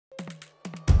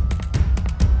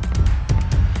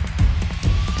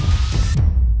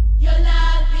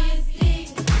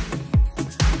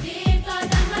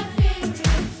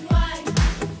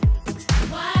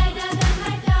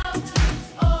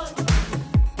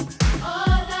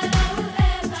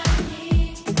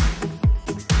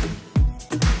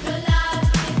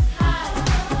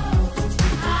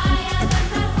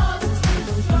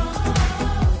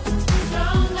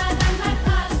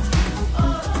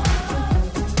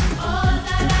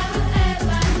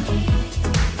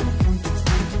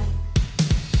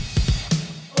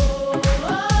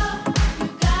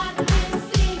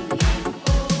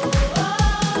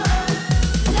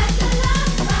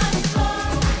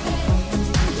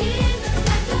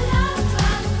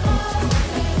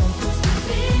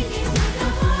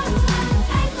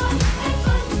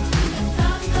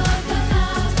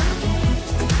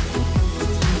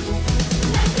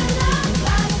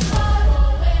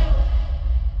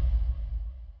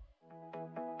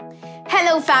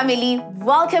Hello family,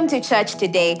 welcome to church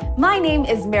today. My name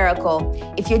is Miracle.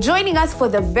 If you're joining us for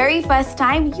the very first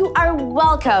time, you are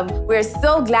welcome. We're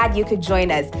so glad you could join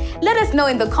us. Let us know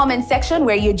in the comment section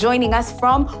where you're joining us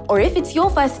from, or if it's your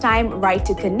first time, write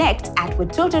to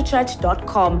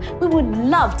connect@watotochurch.com. We would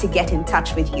love to get in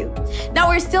touch with you. Now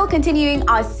we're still continuing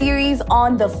our series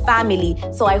on the family,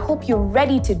 so I hope you're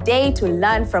ready today to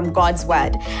learn from God's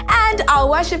word. And our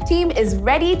worship team is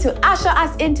ready to usher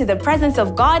us into the presence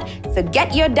of God. So get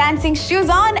your dancing shoes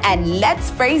on and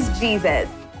let's praise Jesus.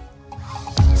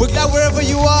 We're glad wherever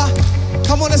you are.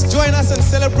 Come on, let's join us and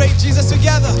celebrate Jesus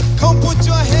together. Come put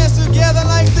your hands together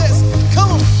like this.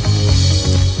 Come on.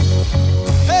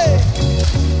 Hey.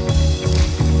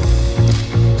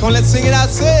 Come on, let's sing it out.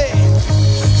 Say,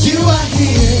 you are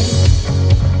here.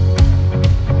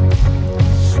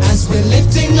 As we're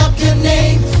lifting up your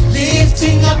name,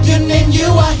 you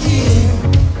are here.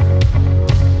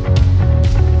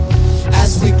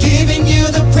 As we're giving you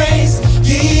the praise,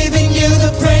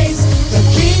 the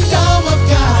kingdom of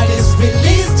God is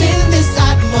released in this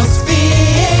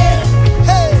atmosphere.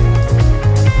 Hey!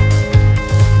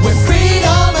 Where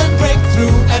freedom and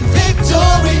breakthrough and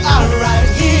victory are right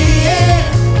here.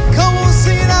 Come on,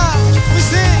 sing it out, we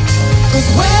sing. 'Cause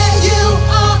where you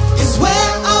are is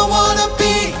where I wanna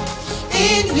be,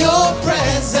 in your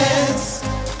presence.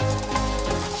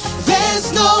 There's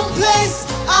no place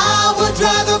I would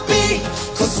rather be,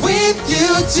 'cause with you,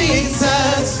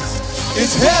 Jesus,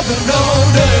 it's heaven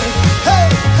on earth. Hey,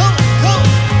 come on.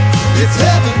 It's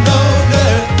heaven on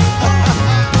earth.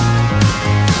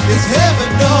 It's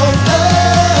heaven on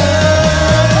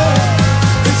earth.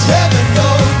 It's heaven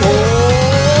on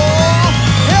earth.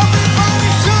 Everybody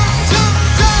jump, jump,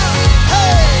 jump.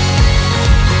 Hey.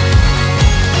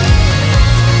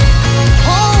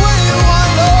 Oh, where you are,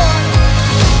 Lord.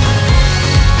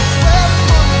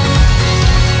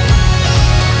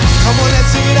 Come on, let's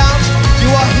sing it out. You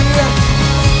are here.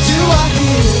 You are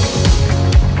here.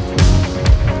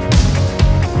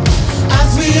 As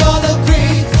we all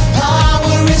agree,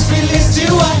 power is released.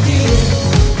 You are here.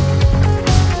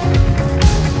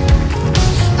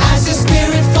 As your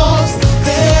spirit falls,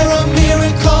 there are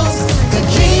miracles. The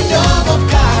kingdom of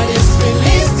God is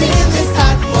released in this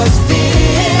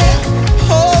atmosphere.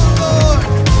 Oh Lord,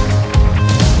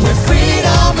 where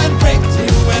freedom and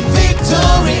breakthrough and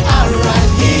victory are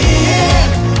right here.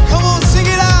 Come on, sing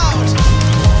it out.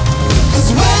 'Cause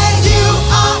where you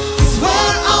are is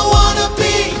where I wanna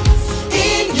be,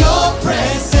 in your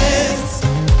presence.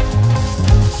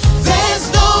 There's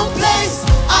no place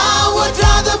I would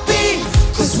rather be,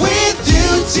 'cause with you,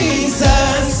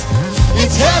 Jesus,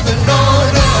 it's heaven on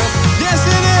earth. Yes,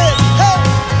 it is. Hey.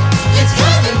 It's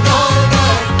heaven on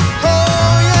earth.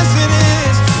 Oh, yes, it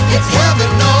is. It's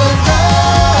heaven on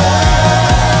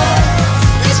earth.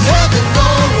 It's heaven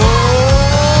on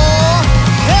earth.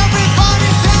 Everybody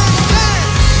dance,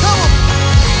 dance. Come on.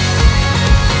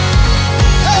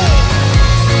 Hey.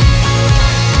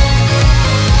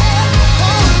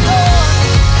 Oh, Lord.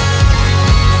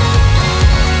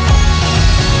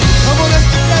 Come on, let's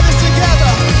declare this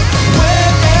together.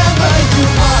 Wherever you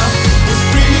are, there's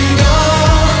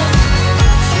freedom.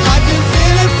 I can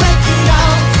feel it breaking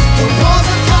out. The walls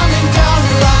are coming down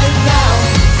right now.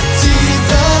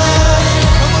 Jesus,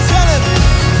 come on, tell it.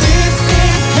 This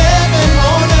is heaven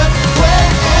on earth.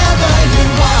 Wherever you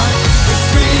are, there's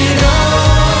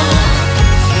freedom.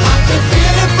 I can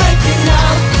feel it breaking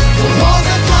out. The walls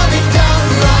are coming down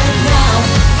right now.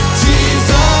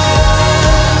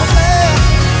 Jesus,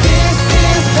 this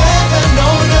is heaven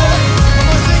on earth. Come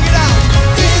on, sing it out.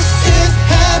 This is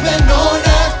heaven on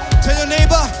earth. Tell your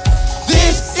neighbor,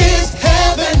 this is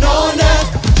heaven on earth.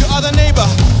 Your other neighbor,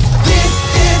 this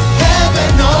is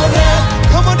heaven on earth.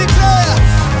 Come on, declare,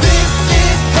 this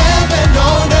is heaven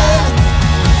on earth.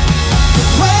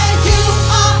 'Cause where you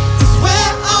are is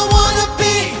where I wanna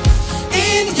be,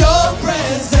 in your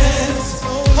presence.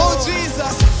 Oh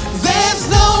Jesus, there's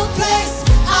no place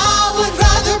I would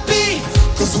rather be,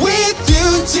 'cause with you,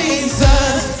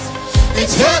 Jesus,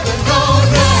 it's heaven on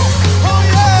earth. Oh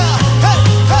yeah, hey,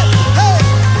 hey, hey.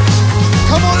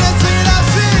 Come on, let's sing it out,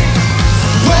 sing.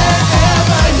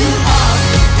 Wherever you are,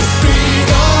 it's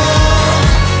freedom.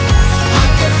 I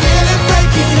can feel it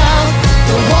breaking out.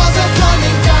 The walls are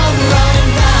coming down right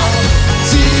now.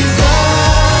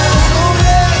 Jesus, oh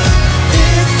yes,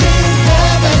 this is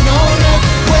heaven on earth.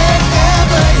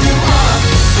 Wherever you are,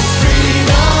 it's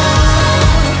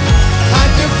freedom. I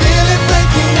can feel it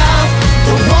breaking out.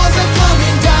 The walls are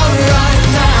coming down right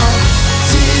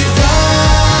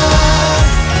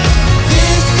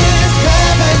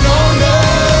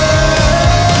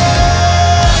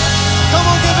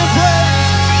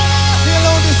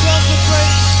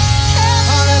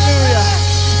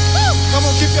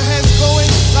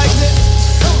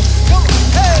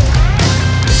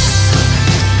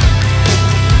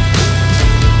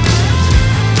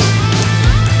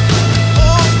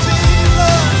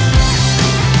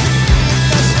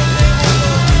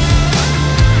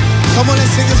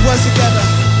words together.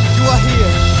 You are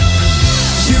here.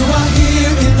 You are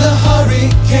here in the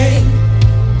hurricane.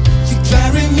 You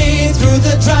carry me through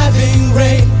the driving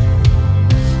rain.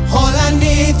 All I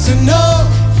need to know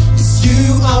is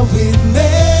you are with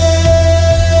me.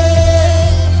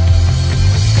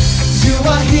 You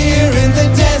are here in the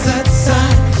desert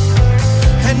sun,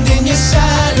 and in your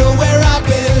shadow where I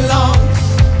belong.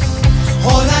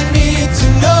 All I need to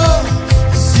know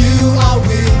is you are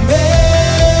with me.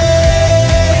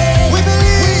 We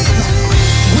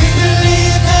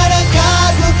believe that a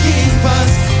God will keep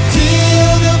us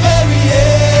till the very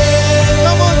end.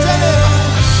 Come on, tell it.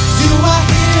 You are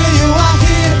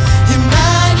here,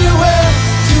 Emmanuel.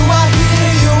 You are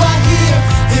here,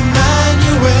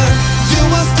 Emmanuel. You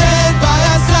will stand by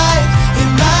our side,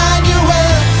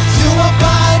 Emmanuel. You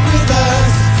abide with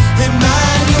us,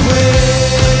 Emmanuel.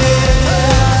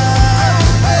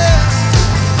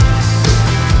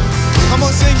 Come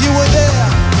on, sing. You were there.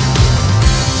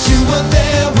 You were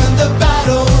there when the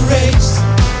battle raged.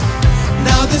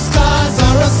 Now the scars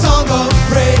are a song of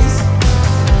praise.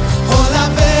 All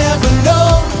I've ever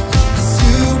known is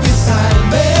you beside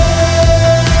me.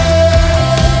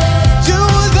 You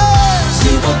were there.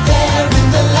 You were there in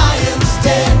the lion's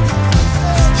den.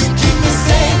 You keep me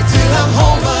safe till I'm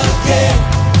home again.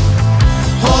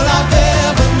 All I've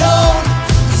ever known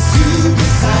is you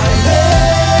beside me.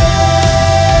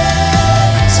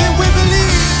 Sing, we believe.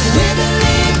 We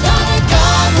believe that a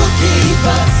God will keep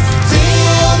us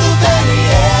till the very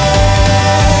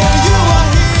end. You are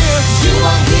here. You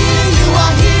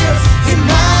are here,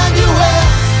 Emmanuel.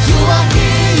 You are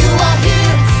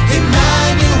here,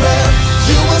 Emmanuel.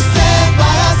 You will stand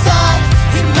by our side,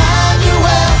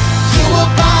 Emmanuel. You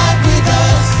abide with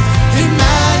us,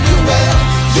 Emmanuel.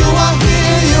 You are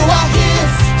here,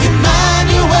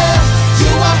 Emmanuel.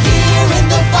 You are here in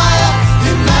the fire,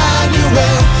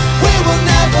 Emmanuel. We will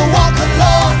never walk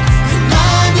alone,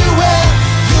 Emmanuel.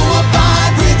 You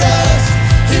abide with us,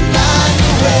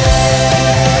 Emmanuel.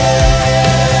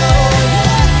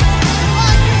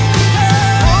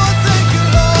 Oh, thank you,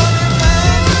 Lord,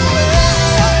 Emmanuel.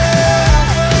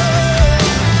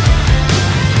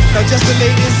 Now just the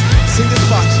ladies, sing this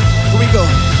part. Here we go.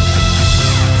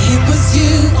 It was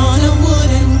you on a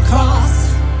wooden cross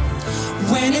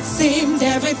when it seemed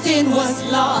everything was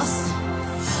lost.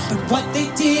 But what they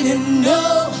didn't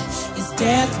know is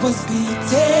death was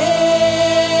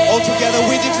beaten. All together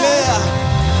we declare.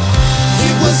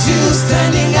 It was you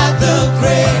standing at the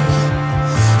grave,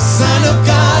 Son of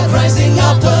God rising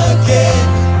up again,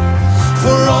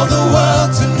 for all the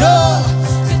world to know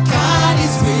that God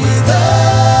is with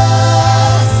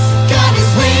us. God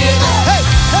is with us. Hey,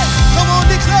 hey, come on,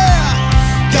 declare.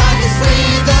 God is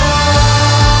with us.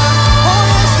 Oh,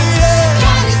 yes, He is.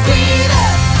 God is with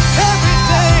us. Every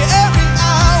day, every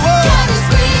hour. God is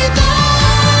with us.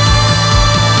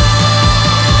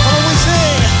 Come on, we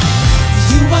sing.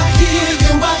 You are here,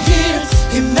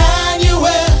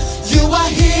 Emmanuel. You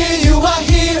are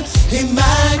here,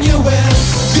 Emmanuel.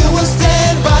 You will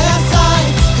stand by our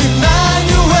side,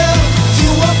 Emmanuel.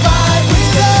 You abide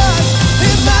with us,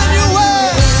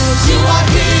 Emmanuel. You are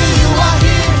here,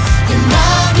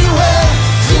 Emmanuel.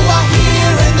 You are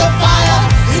here in the fire,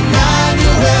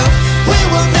 Emmanuel. We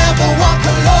will never walk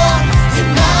alone,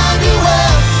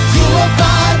 Emmanuel. You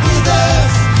abide with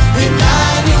us,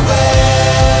 Emmanuel.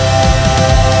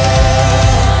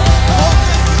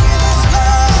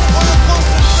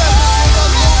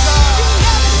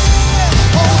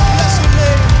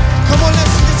 Come on,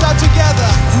 let's sing this out together.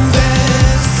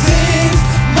 Then sings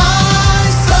my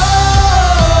soul.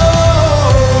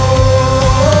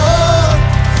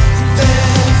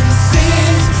 Then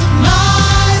sings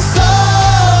my soul.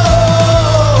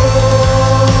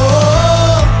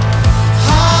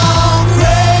 How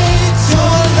great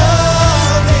your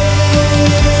love is.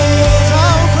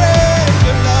 How great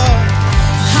your love.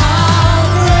 How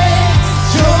great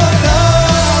your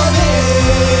love is.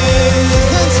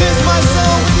 Then sings my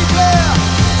soul, we declare.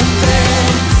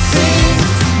 Then sings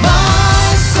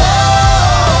my soul.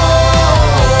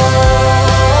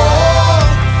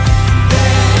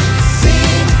 Then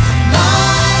sings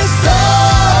my soul.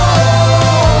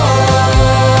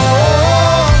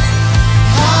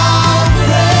 How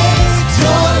great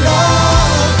your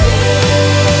love is.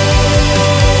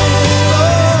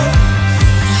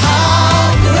 How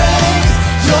great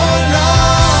your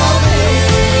love is.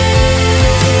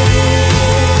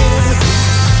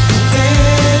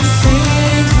 Then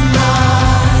sings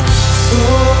my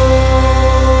soul.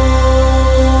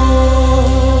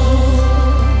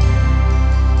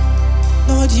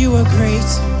 Lord, you are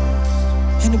great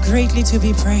and greatly to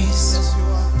be praised. Yes, you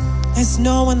are. There's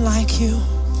no one like you.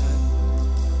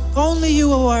 Only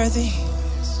you are worthy.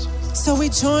 So we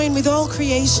join with all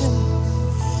creation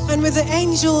and with the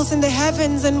angels in the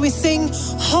heavens, and we sing,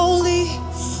 holy,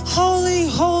 holy,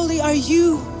 holy are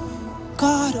you,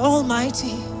 God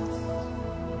Almighty.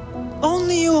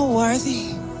 Only you are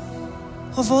worthy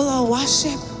of all our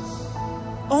worship.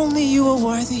 Only you are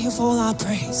worthy of all our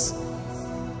praise.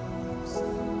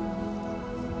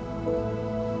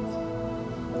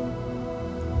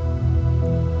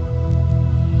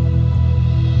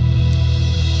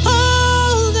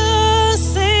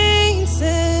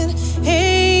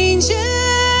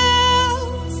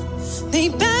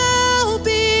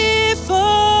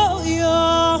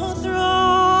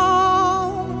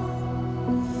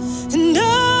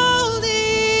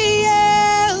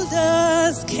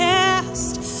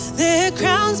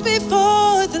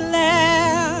 Before the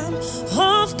Lamb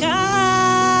of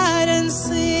God and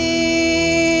sing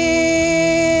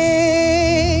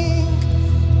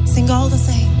all the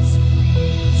saints,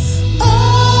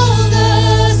 all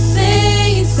the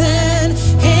saints and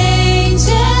angels,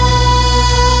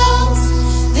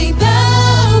 they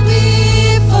bow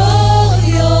before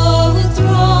your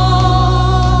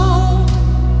throne,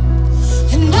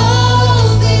 and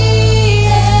all the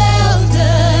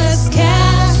elders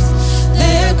cast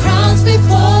their crowns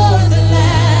before the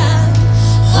Lamb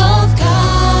of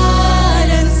God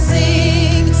and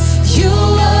sing, you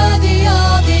worthy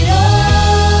of it all.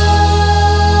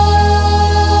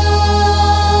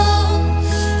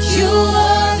 You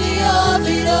worthy of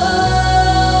it all.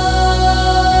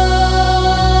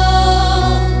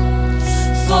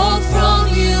 For from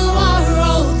you are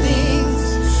all things,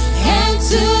 and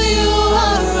to you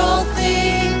are all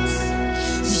things.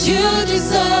 You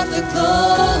deserve the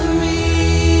glory.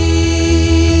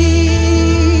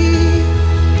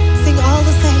 Sing all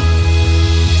the saints.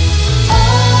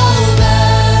 All the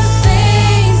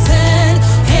saints and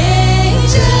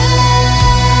angels,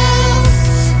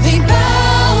 they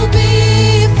bow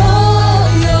before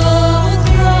your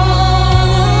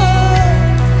throne,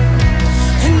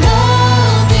 and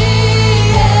all the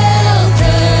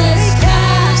elders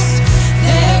cast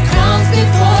their crowns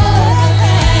before the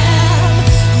Lamb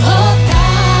of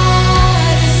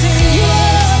God and sing,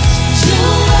 you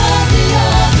worthy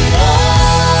of it all.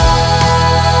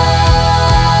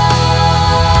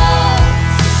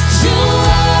 You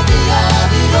worthy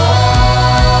of it all.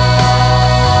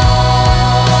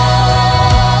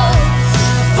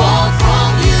 For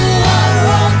from you are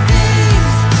all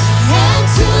things, and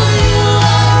to you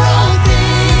are all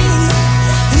things.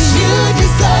 You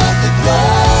deserve the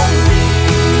glory.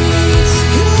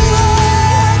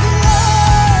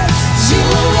 You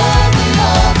worthy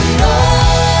of it all.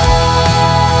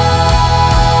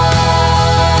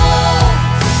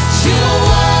 You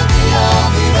worthy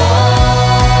of it all.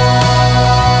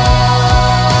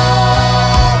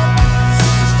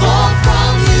 For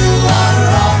from you are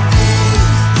all things,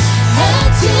 and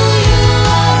to you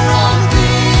are all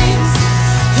things.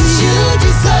 And you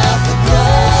deserve the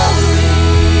glory.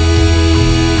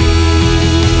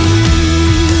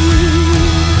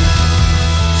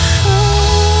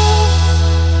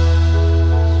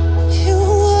 You're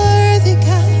worthy,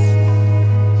 God.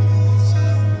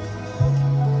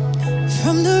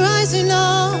 From the rising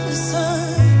of the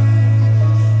sun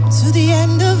to the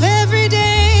end of every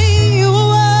day, you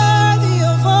are worthy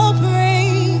of all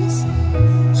praise.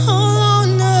 All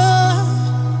honor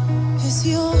is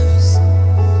yours,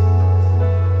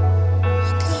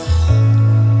 God.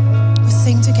 We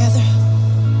sing together.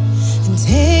 And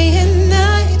day and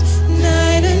night,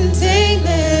 night and day,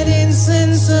 let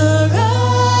incense arise.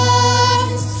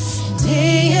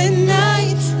 Day and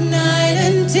night, night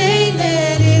and day,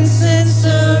 let incense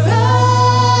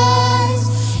arise.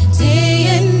 Day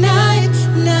and night,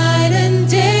 night and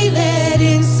day, let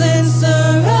incense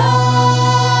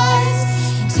arise.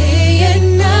 Day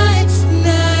and night,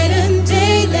 night and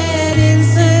day, let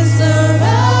incense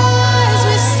arise.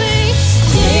 We sing,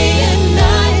 day and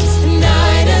night,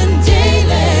 night and day,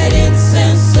 let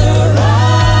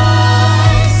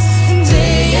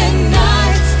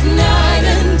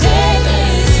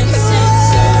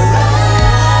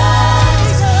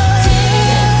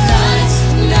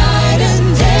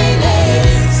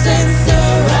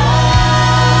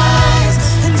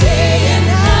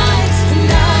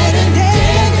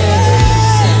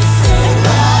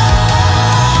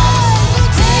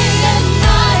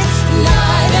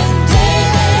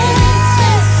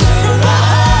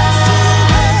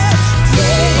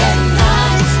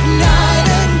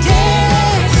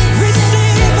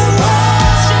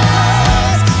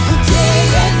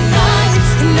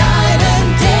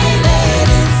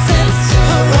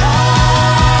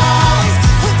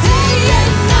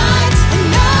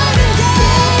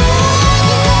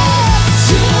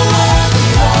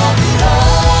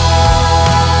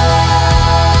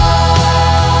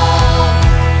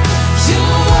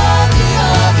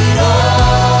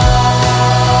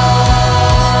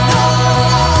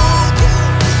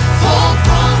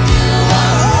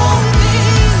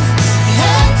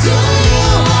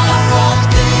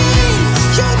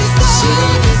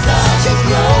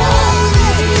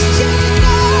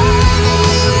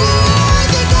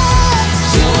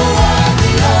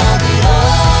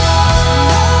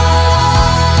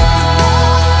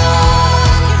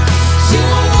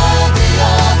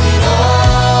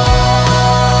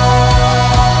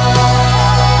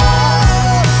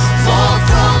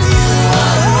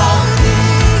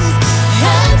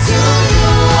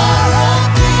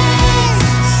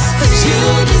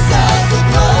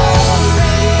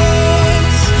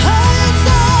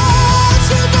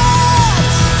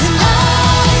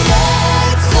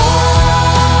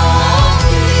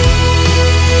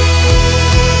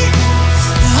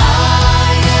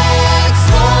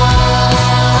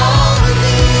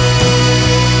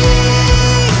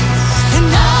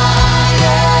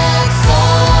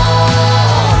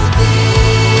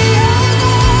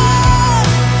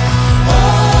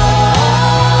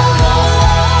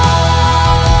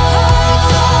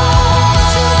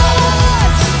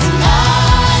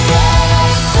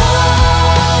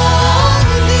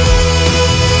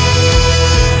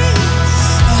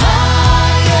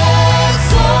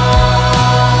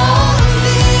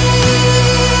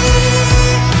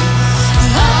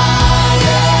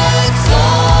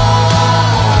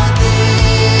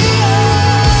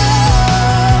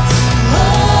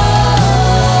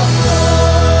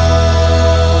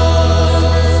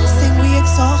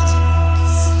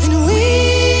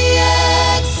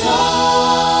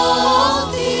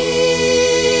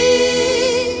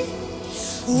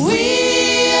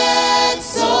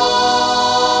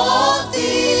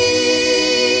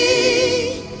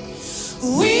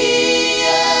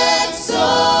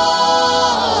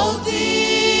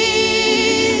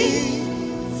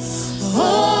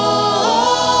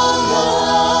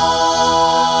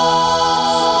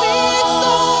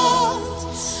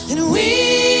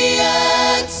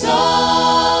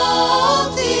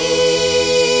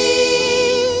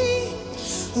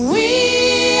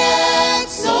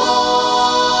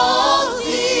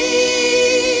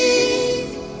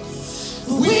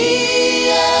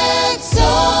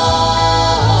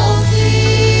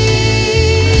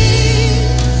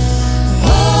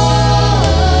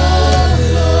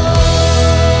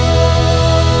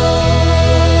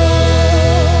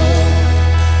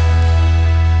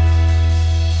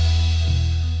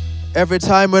Every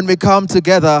time when we come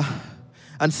together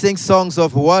and sing songs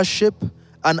of worship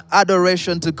and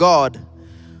adoration to God,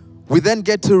 we then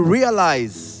get to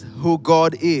realize who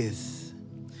God is.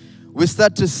 We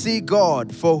start to see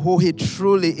God for who He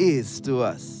truly is to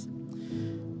us.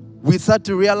 We start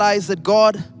to realize that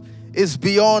God is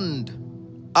beyond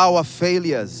our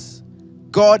failures.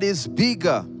 God is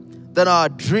bigger than our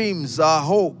dreams, our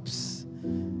hopes.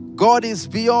 God is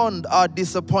beyond our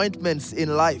disappointments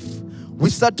in life. We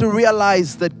start to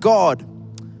realize that God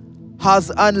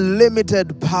has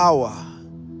unlimited power.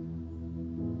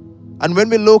 And when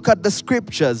we look at the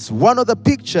scriptures, one of the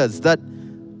pictures that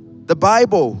the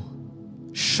Bible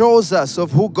shows us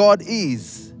of who God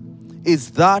is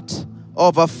that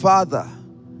of a father.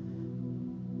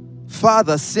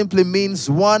 Father simply means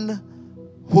one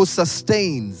who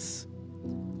sustains,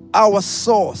 our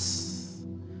source,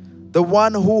 the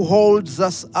one who holds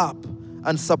us up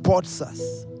and supports us.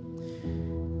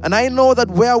 And I know that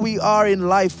where we are in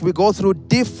life, we go through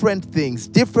different things,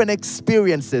 different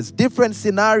experiences, different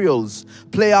scenarios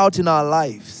play out in our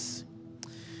lives.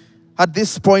 At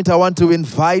this point, I want to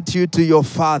invite you to your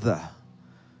Father,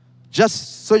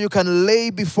 just so you can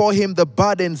lay before Him the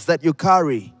burdens that you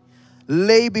carry.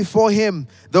 Lay before Him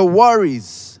the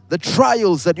worries, the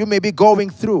trials that you may be going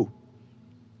through,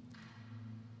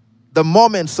 the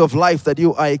moments of life that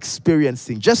you are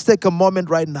experiencing. Just take a moment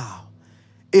right now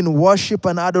in worship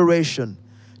and adoration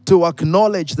to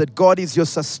acknowledge that God is your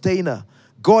sustainer,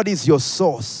 God is your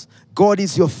source, God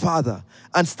is your Father,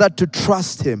 and start to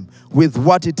trust Him with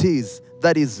what it is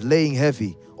that is laying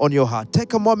heavy on your heart.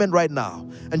 Take a moment right now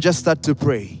and just start to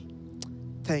pray.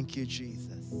 Thank you, Jesus.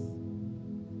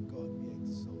 God, we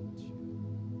exalt you.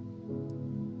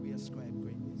 We ascribe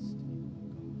greatness to you,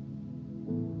 God.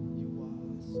 You are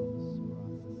our source, you are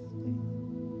our sustainer,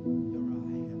 you're our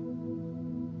help.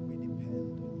 We depend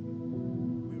on you.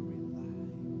 We rely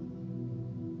on you.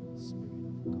 Spirit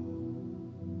of God,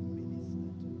 minister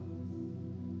to us.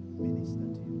 Minister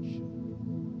to your children.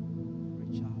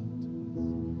 Reach out to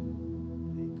us.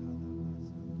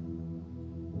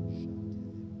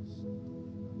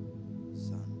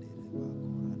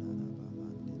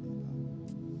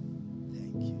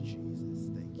 Thank you, Jesus.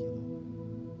 Thank you, Lord.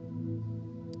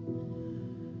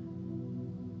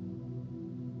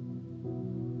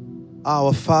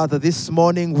 Our Father, this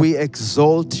morning we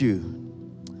exalt you.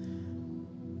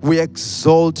 We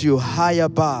exalt you high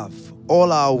above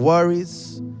all our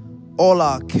worries, all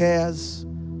our cares,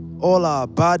 all our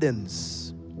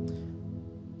burdens.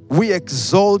 We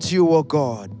exalt you, O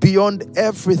God, beyond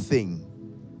everything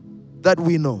that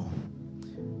we know,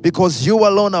 because you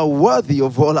alone are worthy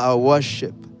of all our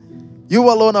worship. You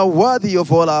alone are worthy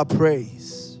of all our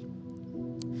praise.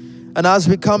 And as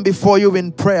we come before you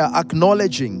in prayer,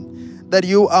 acknowledging that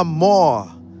you are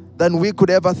more than we could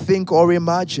ever think or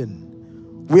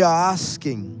imagine, we are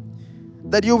asking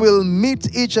that you will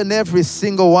meet each and every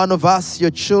single one of us, your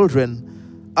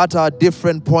children, at our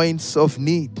different points of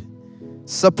need.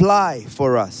 Supply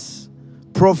for us,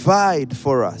 provide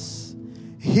for us,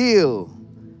 heal,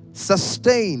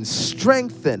 sustain,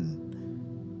 strengthen,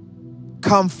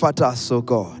 comfort us, O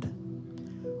God.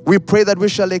 We pray that we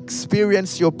shall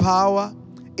experience your power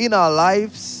in our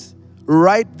lives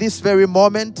right this very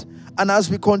moment, and as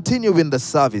we continue in the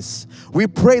service. We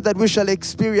pray that we shall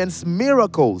experience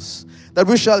miracles, that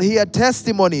we shall hear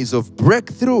testimonies of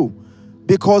breakthrough,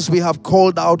 because we have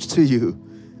called out to you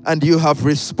and you have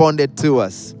responded to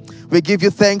us. We give you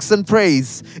thanks and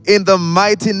praise. In the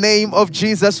mighty name of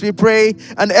Jesus we pray.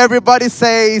 And everybody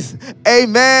says,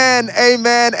 amen,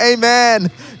 amen,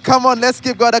 amen. Come on, let's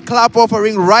give God a clap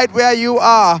offering right where you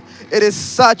are. It is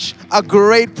such a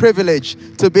great privilege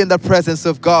to be in the presence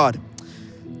of God.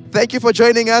 Thank you for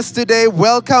joining us today.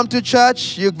 Welcome to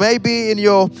church. You may be in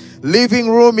your living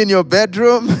room, in your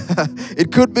bedroom.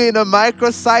 It could be in a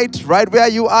microsite right where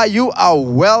you are. You are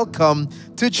welcome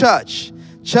to church.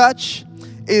 Church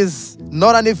is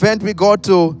not an event we go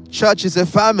to. Church is a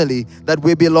family that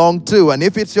we belong to. And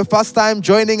if it's your first time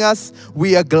joining us,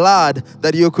 we are glad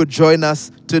that you could join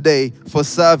us today for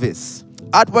service.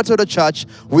 At Watoto Church,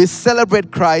 we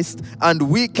celebrate Christ and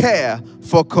we care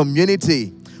for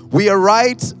community. We are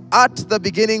right at the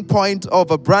beginning point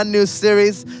of a brand new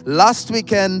series. Last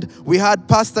weekend, we had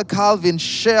Pastor Calvin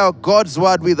share God's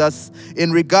word with us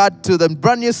in regard to the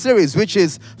brand new series, which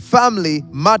is Family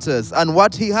Matters. And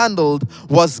what he handled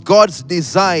was God's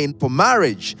design for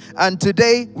marriage. And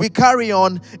today, we carry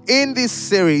on in this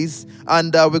series,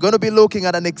 and we're going to be looking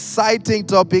at an exciting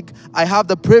topic. I have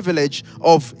the privilege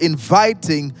of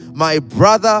inviting my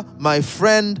brother, my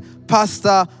friend,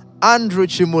 Pastor Andrew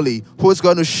Kimuli, who is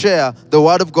going to share the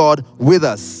word of God with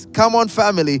us. Come on,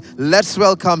 family, let's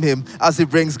welcome him as he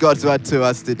brings God's word to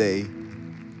us today.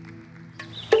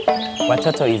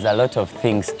 Watoto is a lot of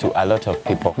things to a lot of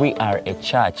people. We are a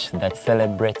church that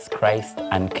celebrates Christ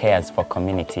and cares for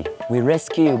community. We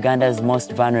rescue Uganda's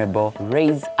most vulnerable,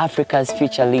 raise Africa's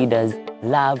future leaders,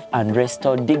 love and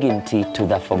restore dignity to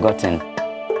the forgotten.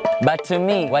 But to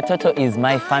me, Watoto is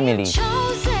my family.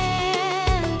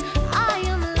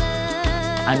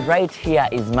 And right here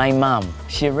is my mom.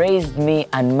 She raised me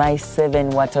and my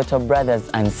 7 Watoto brothers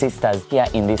and sisters here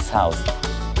in this house.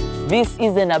 This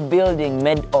isn't a building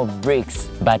made of bricks,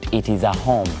 but it is a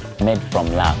home made from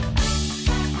love.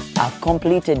 I've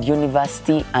completed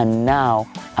university and now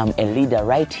I'm a leader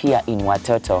right here in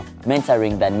Watoto,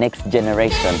 mentoring the next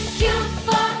generation.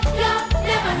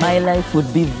 My life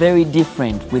would be very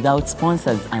different without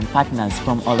sponsors and partners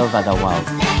from all over the world.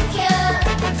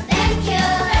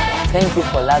 Thank you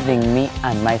for loving me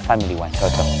and my family,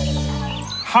 Watoto.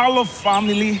 Hello,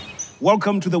 family.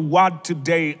 Welcome to the Word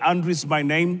today. Andrew is my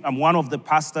name. I'm one of the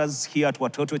pastors here at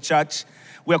Watoto Church.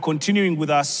 We're continuing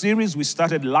with our series we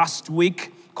started last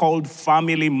week called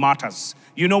Family Matters.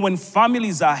 You know, when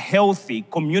families are healthy,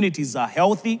 communities are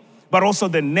healthy, but also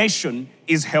the nation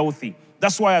is healthy.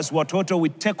 That's why as Watoto, we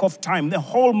take off time the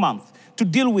whole month to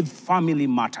deal with family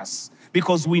matters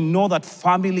because we know that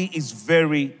family is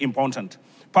very important.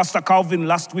 Pastor Calvin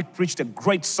last week preached a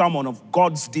great sermon of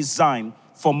God's design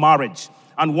for marriage.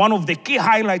 And one of the key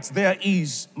highlights there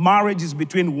is marriage is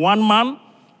between one man,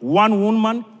 one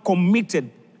woman,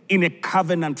 committed in a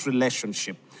covenant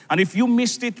relationship. And if you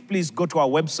missed it, please go to our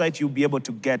website. You'll be able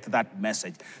to get that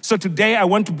message. So today I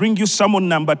want to bring you sermon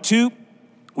number 2.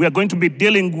 We are going to be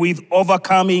dealing with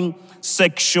overcoming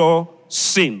sexual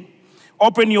sin.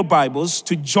 Open your Bibles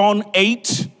to John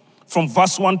 8 from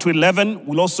verse 1 to 11.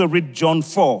 We'll also read John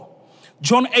 4.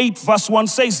 John 8 verse 1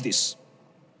 says this.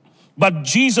 But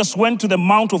Jesus went to the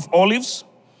Mount of Olives.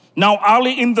 Now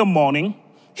early in the morning,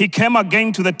 he came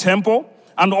again to the temple,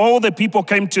 and all the people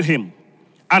came to him.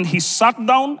 And he sat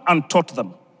down and taught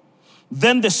them.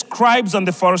 Then the scribes and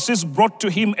the Pharisees brought to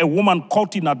him a woman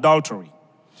caught in adultery.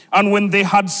 And when they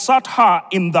had sat her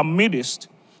in the midst,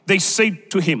 they said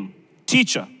to him,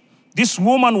 Teacher, this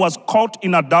woman was caught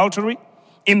in adultery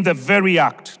in the very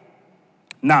act.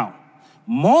 Now,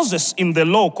 Moses in the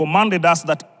law commanded us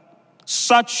that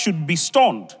such should be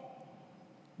stoned.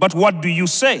 But what do you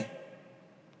say?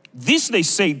 This they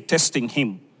said, testing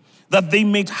him, that they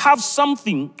might have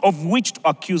something of which to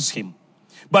accuse him.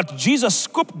 But Jesus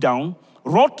scooped down,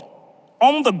 wrote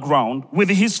on the ground with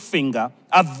his finger,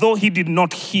 as though he did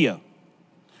not hear.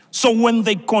 So when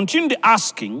they continued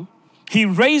asking, he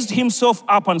raised himself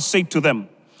up and said to them,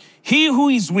 He who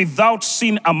is without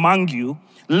sin among you,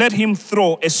 let him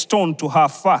throw a stone to her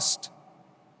first.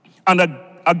 And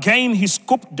again he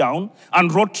scooped down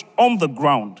and wrote on the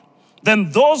ground.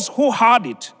 Then those who heard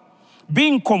it,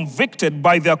 being convicted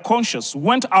by their conscience,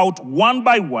 went out one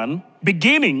by one,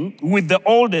 beginning with the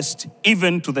oldest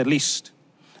even to the least.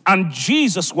 And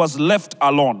Jesus was left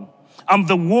alone, and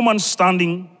the woman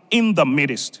standing in the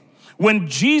midst. When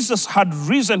Jesus had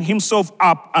risen himself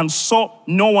up and saw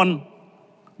no one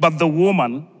but the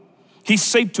woman, he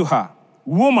said to her,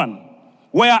 Woman,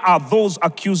 where are those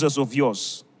accusers of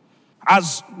yours?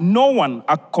 Has no one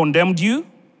condemned you?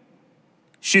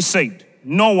 She said,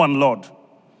 No one, Lord.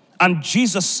 And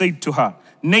Jesus said to her,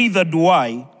 Neither do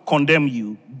I condemn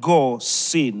you. Go,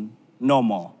 sin no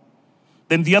more.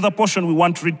 Then the other portion we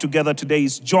want to read together today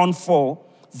is John 4,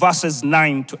 verses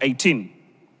 9 to 18.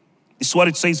 This is what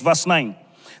it says, verse 9.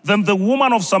 Then the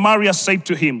woman of Samaria said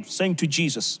to him, saying to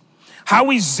Jesus, How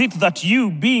is it that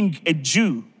you, being a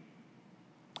Jew,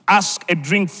 ask a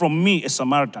drink from me, a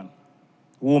Samaritan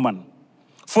woman?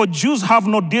 For Jews have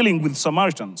no dealing with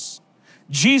Samaritans.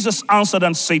 Jesus answered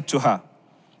and said to her,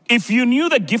 If you knew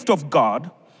the gift of God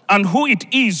and who it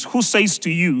is who says to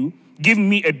you, Give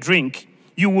me a drink,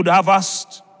 you would have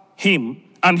asked him,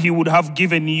 and he would have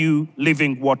given you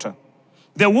living water.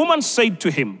 The woman said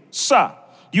to him, Sir,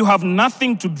 you have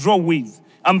nothing to draw with,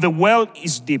 and the well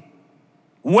is deep.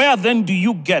 Where then do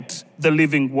you get the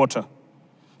living water?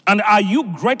 And are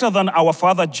you greater than our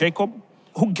father Jacob,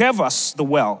 who gave us the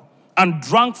well, and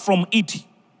drank from it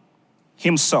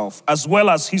himself, as well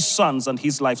as his sons and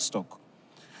his livestock?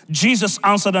 Jesus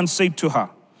answered and said to her,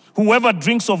 Whoever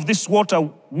drinks of this water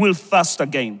will thirst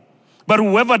again, but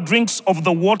whoever drinks of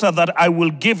the water that I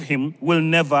will give him will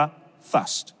never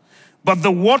thirst. But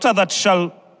the water that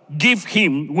shall give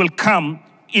him will come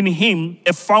in him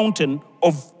a fountain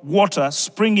of water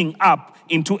springing up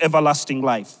into everlasting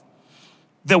life.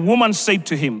 The woman said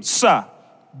to him, Sir,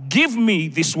 give me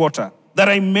this water, that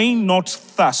I may not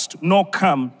thirst, nor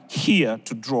come here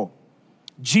to draw.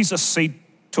 Jesus said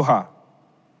to her,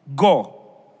 go,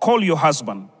 call your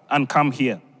husband and come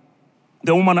here.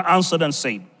 The woman answered and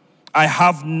said, I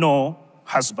have no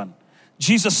husband.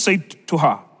 Jesus said to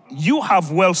her, you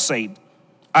have well said,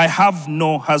 I have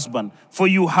no husband, for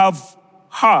you have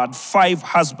had 5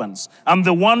 husbands, and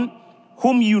the one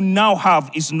whom you now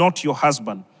have is not your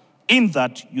husband. In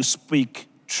that you speak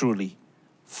truly.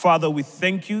 Father, we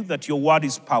thank you that your word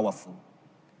is powerful.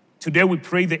 Today we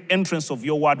pray the entrance of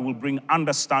your word will bring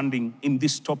understanding in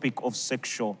this topic of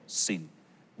sexual sin.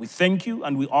 We thank you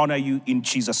and we honor you in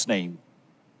Jesus' name.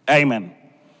 Amen.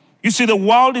 You see, the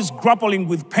world is grappling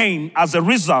with pain as a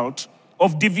result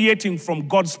of deviating from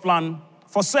God's plan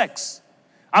for sex.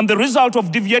 And the result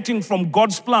of deviating from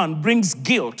God's plan brings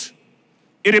guilt.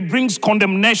 It brings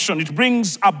condemnation. It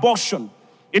brings abortion.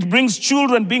 It brings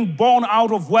children being born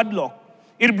out of wedlock.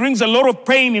 It brings a lot of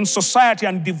pain in society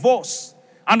and divorce.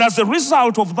 And as a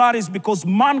result of that is because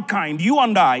mankind, you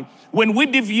and I, when we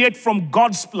deviate from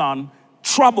God's plan,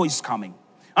 trouble is coming.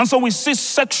 And so we see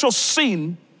sexual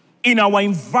sin in our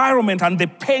environment and the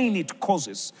pain it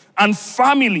causes. And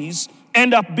families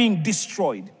end up being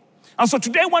destroyed. And so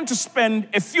today I want to spend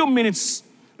a few minutes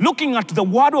looking at the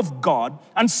Word of God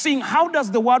and seeing how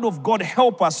does the Word of God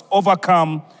help us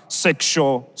overcome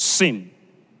sexual sin.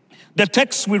 The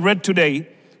text we read today,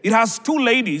 it has 2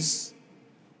 ladies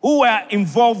who were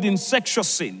involved in sexual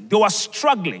sin. They were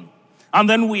struggling. And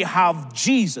then we have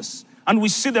Jesus, and we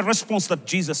see the response that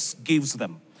Jesus gives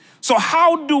them. So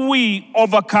how do we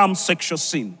overcome sexual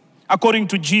sin? According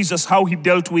to Jesus, how he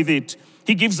dealt with it,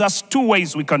 he gives us 2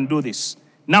 ways we can do this.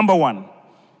 Number 1,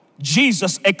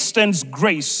 Jesus extends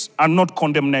grace and not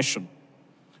condemnation.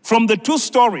 From the 2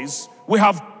 stories, we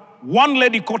have one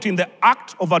lady caught in the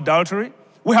act of adultery.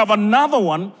 We have another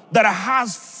one that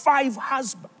has 5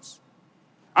 husbands.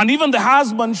 And even the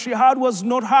husband she had was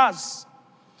not hers.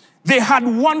 They had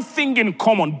one thing in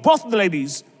common. Both the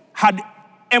ladies had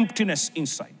emptiness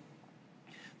inside.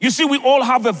 You see, we all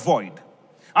have a void.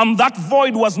 And that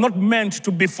void was not meant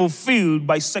to be fulfilled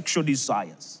by sexual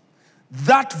desires.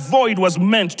 That void was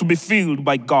meant to be filled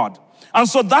by God. And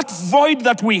so that void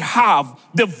that we have,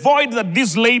 the void that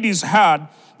these ladies had,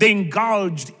 they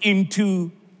indulged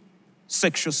into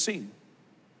sexual sin.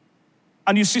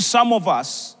 And you see, some of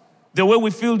us, the way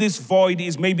we fill this void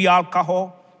is maybe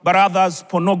alcohol, but others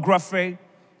pornography,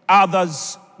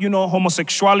 others,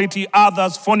 homosexuality,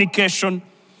 others fornication,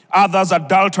 others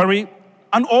adultery,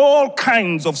 and all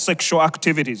kinds of sexual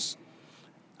activities.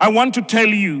 I want to tell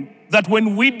you that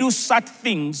when we do such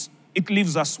things, it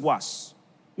leaves us worse.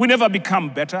 We never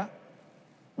become better.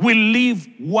 We live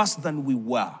worse than we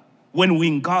were when we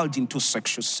indulge into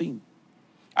sexual sin.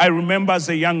 I remember as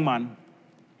a young man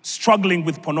struggling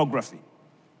with pornography.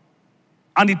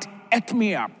 And it ate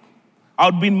me up. I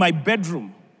would be in my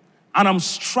bedroom and I'm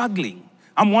struggling.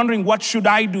 I'm wondering, what should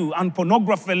I do? And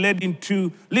pornography led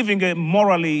into living a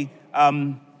morally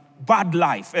bad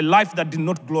life, a life that did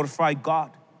not glorify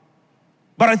God.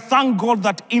 But I thank God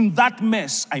that in that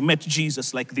mess, I met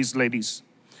Jesus like these ladies.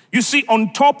 You see,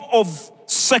 on top of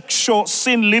sexual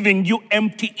sin living you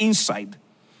empty inside,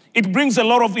 it brings a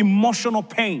lot of emotional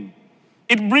pain.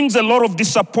 It brings a lot of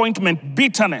disappointment,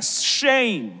 bitterness,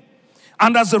 shame.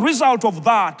 And as a result of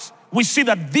that, we see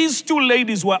that these 2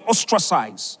 ladies were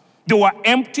ostracized. They were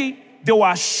empty, they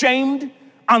were ashamed,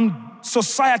 and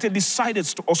society decided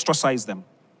to ostracize them.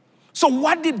 So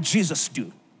what did Jesus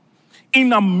do? In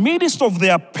the midst of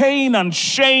their pain and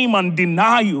shame and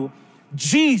denial,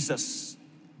 Jesus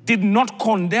did not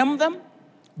condemn them.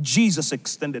 Jesus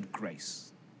extended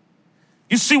grace.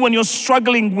 You see, when you're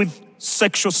struggling with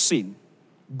sexual sin,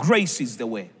 grace is the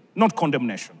way, not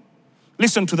condemnation.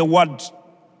 Listen to the word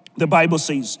the Bible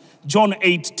says, John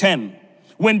 8:10.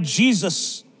 When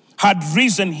Jesus had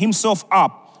risen himself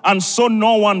up and saw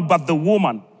no one but the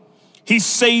woman, he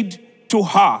said to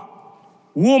her,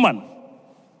 woman,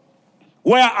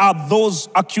 where are those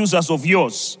accusers of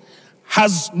yours?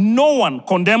 Has no one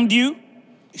condemned you?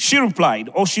 She replied,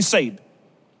 or she said,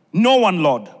 no one,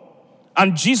 Lord.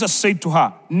 And Jesus said to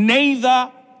her,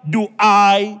 neither do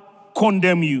I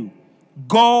condemn you.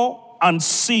 Go and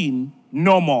sin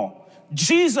no more.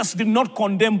 Jesus did not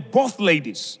condemn both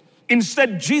ladies.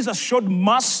 Instead, Jesus showed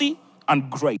mercy and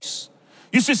grace.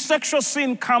 You see, sexual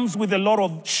sin comes with a lot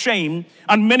of shame,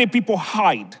 and many people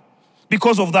hide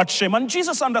because of that shame. And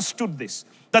Jesus understood this,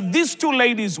 that these 2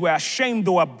 ladies were ashamed,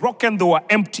 they were broken, they were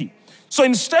empty. So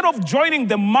instead of joining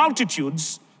the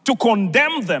multitudes to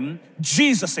condemn them,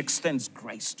 Jesus extends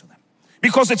grace to them.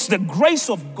 Because it's the grace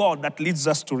of God that leads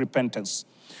us to repentance.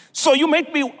 So you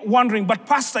might be wondering, but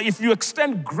Pastor, if you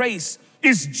extend grace,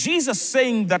 is Jesus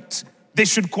saying that they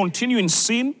should continue in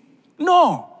sin?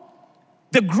 No.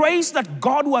 The grace that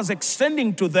God was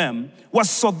extending to them was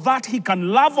so that he can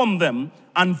love on them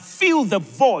and fill the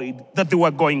void that they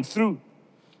were going through.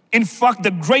 In fact,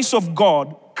 the grace of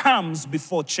God comes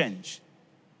before change.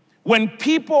 When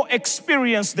people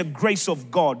experience the grace of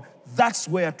God, that's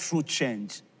where true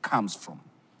change comes from.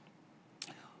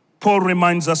 Paul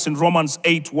reminds us in Romans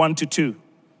 8, 1-2,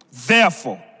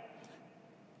 therefore,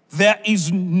 there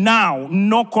is now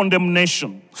no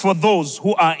condemnation for those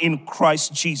who are in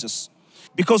Christ Jesus.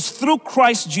 Because through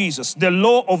Christ Jesus, the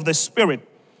law of the Spirit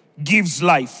gives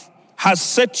life, has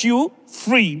set you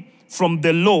free from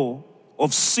the law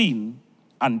of sin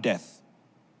and death.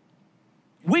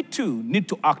 We too need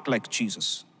to act like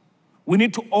Jesus. We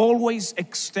need to always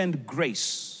extend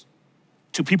grace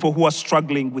to people who are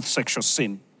struggling with sexual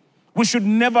sin. We should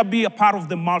never be a part of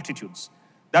the multitudes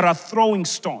that are throwing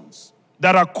stones,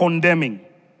 that are condemning.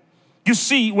 You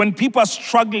see, when people are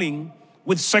struggling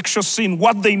with sexual sin,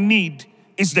 what they need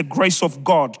is the grace of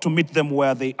God to meet them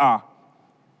where they are.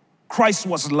 Christ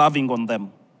was loving on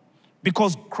them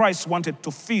because Christ wanted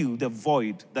to fill the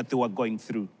void that they were going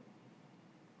through.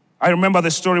 I remember the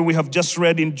story we have just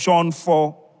read in John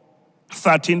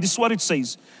 4:13. This is what it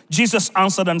says. Jesus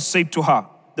answered and said to her,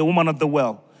 the woman at the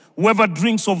well, whoever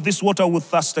drinks of this water will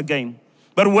thirst again.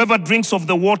 But whoever drinks of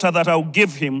the water that I'll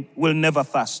give him will never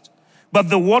thirst. But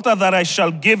the water that I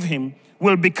shall give him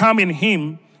will become in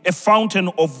him a fountain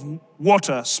of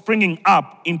water springing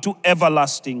up into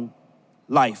everlasting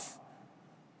life.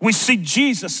 We see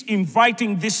Jesus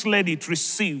inviting this lady to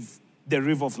receive the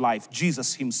river of life,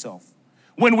 Jesus himself.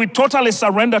 When we totally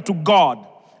surrender to God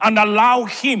and allow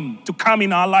him to come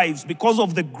in our lives because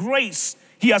of the grace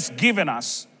he has given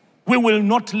us, we will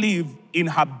not live in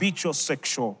habitual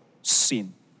sexual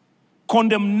sin.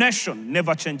 Condemnation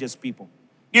never changes people.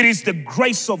 It is the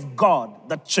grace of God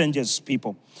that changes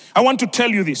people. I want to tell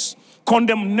you this.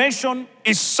 Condemnation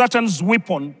is Satan's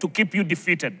weapon to keep you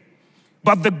defeated.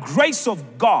 But the grace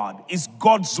of God is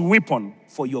God's weapon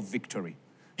for your victory.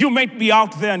 You might be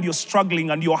out there and you're struggling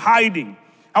and you're hiding.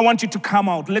 I want you to come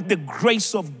out. Let the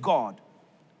grace of God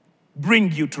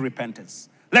bring you to repentance.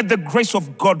 Let the grace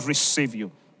of God receive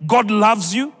you. God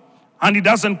loves you and he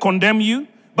doesn't condemn you.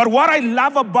 But what I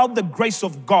love about the grace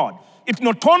of God, it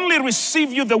not only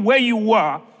receives you the way you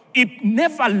were, it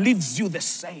never leaves you the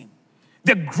same.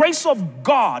 The grace of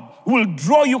God will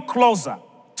draw you closer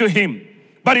to him.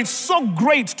 But it's so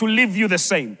great to leave you the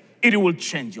same. It will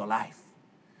change your life.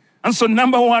 And so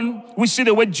number one, we see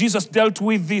the way Jesus dealt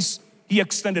with this. He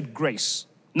extended grace.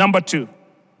 Number two,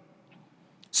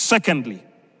 secondly,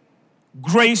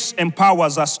 grace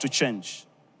empowers us to change.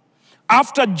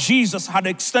 After Jesus had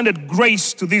extended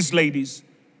grace to these ladies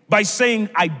by saying,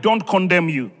 I don't condemn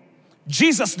you,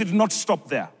 Jesus did not stop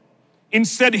there.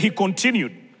 Instead, he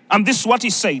continued. And this is what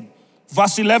he said.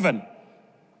 Verse 11,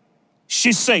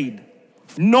 she said,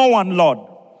 no one, Lord.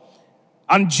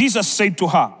 And Jesus said to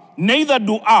her, neither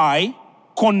do I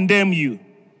condemn you.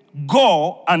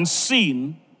 Go and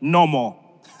sin no more.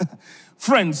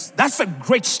 Friends, that's a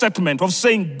great statement of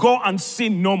saying go and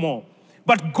sin no more.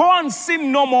 But go and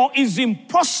sin no more is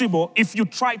impossible if you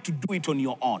try to do it on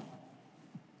your own.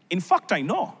 In fact, I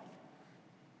know.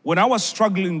 When I was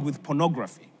struggling with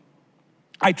pornography,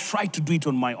 I tried to do it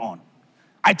on my own.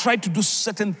 I tried to do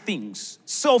certain things,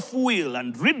 self-will,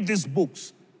 and read these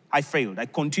books. I failed. I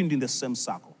continued in the same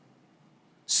circle.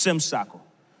 Same circle.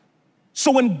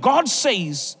 So when God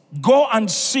says, go and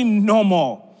sin no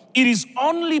more, it is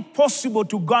only possible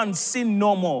to go and sin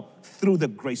no more through the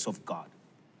grace of God.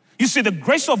 You see, the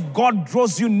grace of God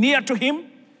draws you near to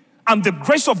him, and the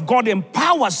grace of God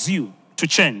empowers you to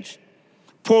change.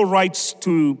 Paul writes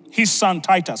to his son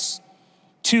Titus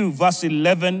 2, verse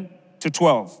 11 to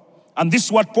 12. And this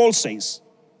is what Paul says.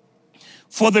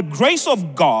 For the grace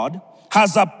of God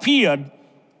has appeared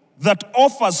that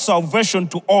offers salvation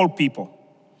to all people.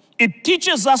 It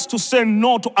teaches us to say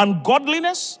no to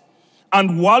ungodliness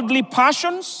and worldly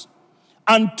passions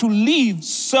and to live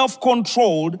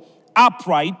self-controlled,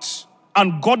 upright,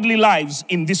 and godly lives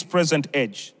in this present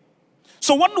age.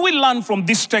 So what do we learn from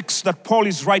this text that Paul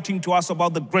is writing to us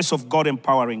about the grace of God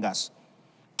empowering us?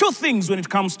 Two things when it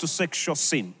comes to sexual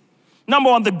sin. Number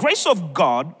one, the grace of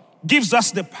God gives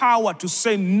us the power to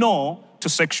say no to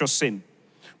sexual sin.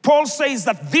 Paul says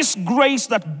that this grace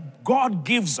that God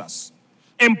gives us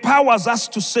empowers us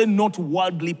to say no to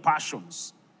worldly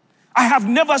passions. I have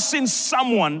never seen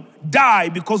someone die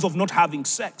because of not having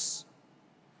sex.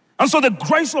 And so the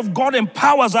grace of God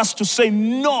empowers us to say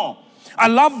no. I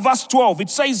love verse 12. It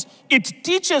says, it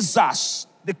teaches us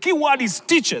The key word is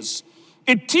teaches.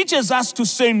 It teaches us to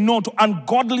say no to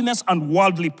ungodliness and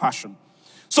worldly passion.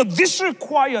 So this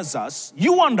requires us,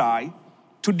 you and I,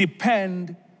 to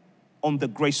depend on the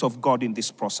grace of God in this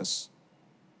process.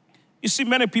 You see,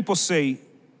 many people say,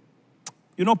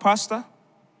 you know, Pastor,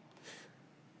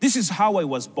 this is how I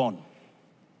was born.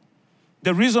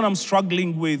 The reason I'm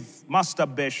struggling with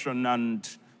masturbation and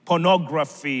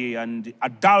pornography and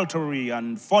adultery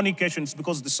and fornication is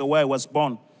because this is where I was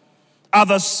born.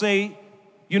 Others say,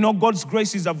 you know, God's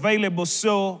grace is available,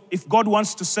 so if God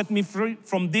wants to set me free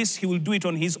from this, he will do it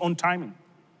on his own timing.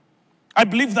 I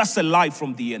believe that's a lie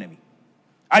from the enemy.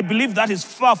 I believe that is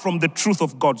far from the truth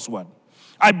of God's word.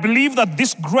 I believe that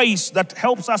this grace that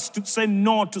helps us to say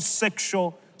no to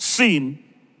sexual sin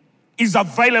is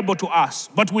available to us,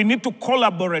 but we need to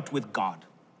collaborate with God.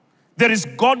 There is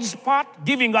God's part,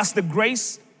 giving us the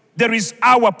grace. There is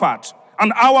our part,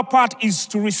 and our part is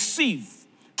to receive,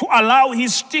 to allow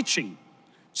his teaching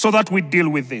so that we deal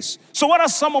with this. So what are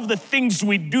some of the things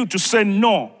we do to say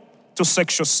no to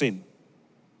sexual sin?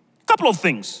 A couple of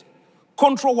things.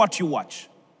 Control what you watch.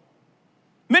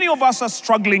 Many of us are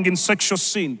struggling in sexual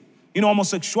sin, in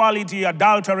homosexuality,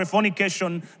 adultery,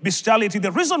 fornication, bestiality.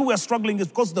 The reason we're struggling is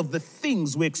because of the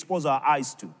things we expose our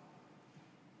eyes to.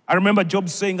 I remember Job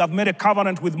saying, I've made a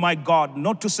covenant with my God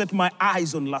not to set my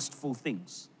eyes on lustful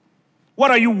things.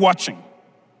 What are you watching?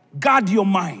 Guard your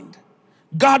mind.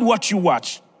 Guard what you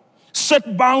watch.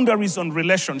 Set boundaries on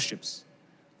relationships.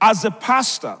 As a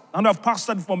pastor, and I've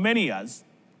pastored for many years,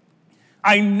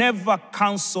 I never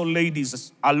counsel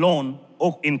ladies alone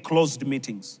or in closed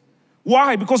meetings.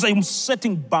 Why? Because I'm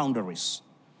setting boundaries.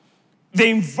 The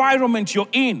environment you're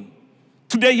in.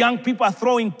 Today, young people are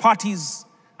throwing parties,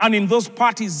 and in those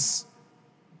parties,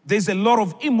 there's a lot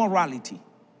of immorality.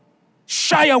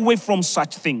 Shy away from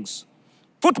such things.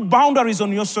 Put boundaries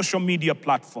on your social media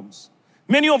platforms.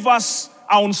 Many of us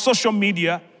are on social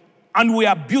media, and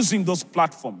we're abusing those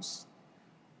platforms.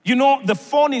 You know, the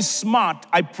phone is smart.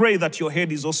 I pray that your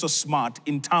head is also smart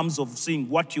in terms of seeing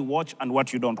what you watch and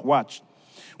what you don't watch.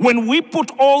 When we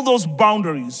put all those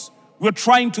boundaries, we're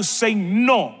trying to say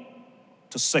no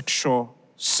to sexual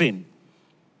sin.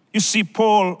 You see,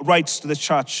 Paul writes to the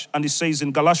church, and he says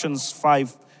in Galatians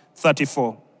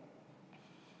 5:34,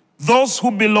 those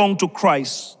who belong to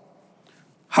Christ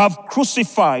have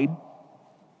crucified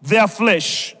their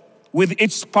flesh with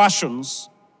its passions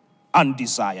and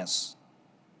desires.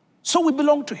 So we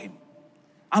belong to him.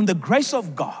 And the grace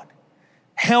of God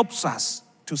helps us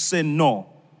to say no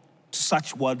to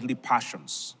such worldly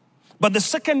passions. But the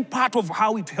second part of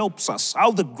how it helps us, how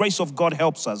the grace of God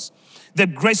helps us, the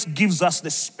grace gives us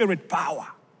the spirit power.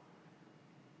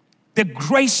 The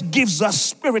grace gives us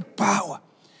spirit power.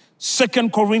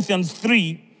 2 Corinthians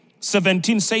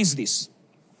 3:17 says this.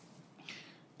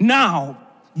 Now,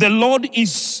 the Lord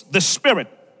is the Spirit,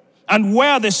 and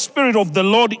where the Spirit of the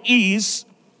Lord is,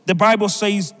 the Bible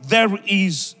says there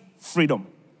is freedom.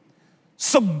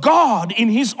 So God, in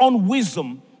his own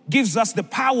wisdom, gives us the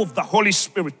power of the Holy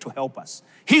Spirit to help us.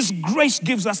 His grace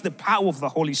gives us the power of the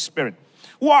Holy Spirit.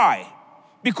 Why?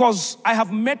 Because I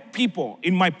have met people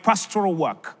in my pastoral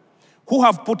work who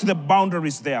have put the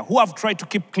boundaries there, who have tried to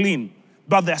keep clean,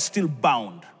 but they're still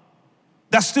bound.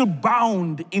 They're still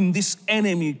bound in this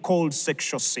enemy called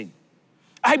sexual sin.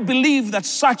 I believe that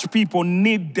such people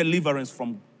need deliverance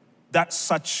from that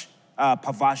such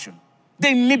perversion.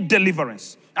 They need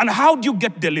deliverance. And how do you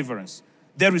get deliverance?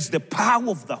 There is the power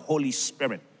of the Holy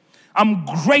Spirit. I'm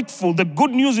grateful. The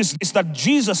good news is that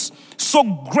Jesus so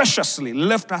graciously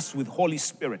left us with Holy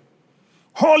Spirit.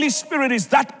 Holy Spirit is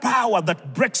that power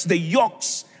that breaks the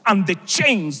yokes and the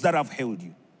chains that have held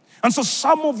you. And so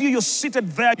some of you, you're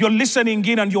seated there, you're listening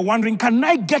in and you're wondering, can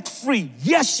I get free?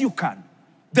 Yes, you can.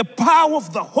 The power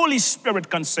of the Holy Spirit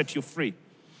can set you free.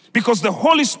 Because the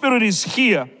Holy Spirit is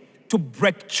here to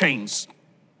break chains.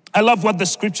 I love what the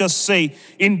scriptures say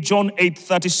in John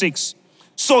 8:36.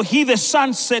 So he, the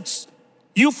Son, sets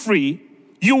you free,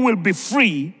 you will be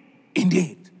free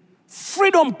indeed.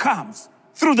 Freedom comes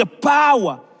through the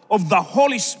power of the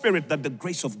Holy Spirit that the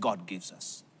grace of God gives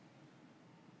us.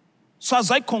 So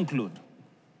as I conclude,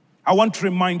 I want to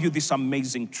remind you this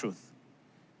amazing truth.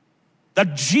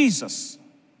 That Jesus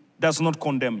does not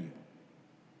condemn you.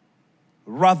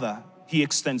 Rather, he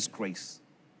extends grace.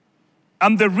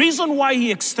 And the reason why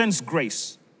he extends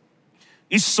grace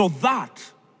is so that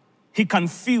he can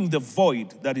fill the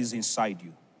void that is inside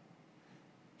you.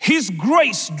 His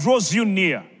grace draws you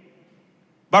near,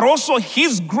 but also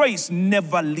his grace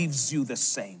never leaves you the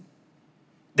same.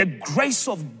 The grace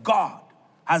of God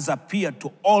has appeared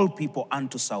to all people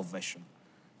unto salvation.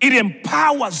 It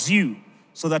empowers you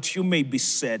so that you may be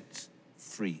set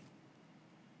free.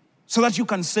 So that you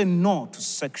can say no to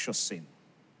sexual sin.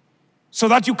 So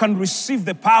that you can receive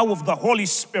the power of the Holy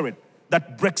Spirit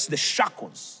that breaks the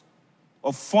shackles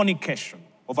of fornication,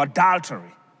 of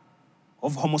adultery,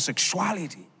 of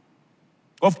homosexuality,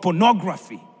 of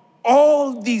pornography,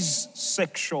 all these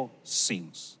sexual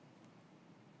sins.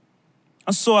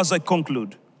 And so as I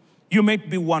conclude, you may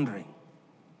be wondering,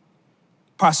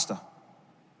 Pastor,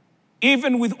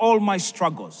 even with all my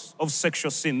struggles of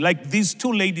sexual sin, like these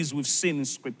two ladies we've seen in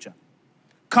Scripture,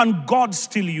 can God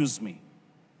still use me?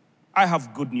 I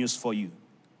have good news for you.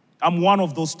 I'm one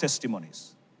of those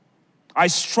testimonies. I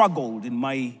struggled in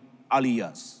my early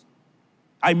years.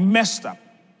 I messed up.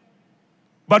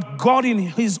 But God, in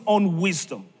His own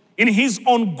wisdom, in His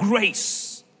own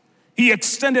grace, He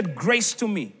extended grace to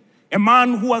me, a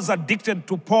man who was addicted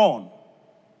to porn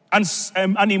and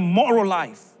an immoral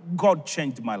life. God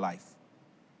changed my life.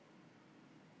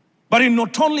 But He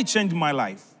not only changed my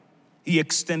life, He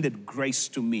extended grace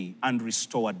to me and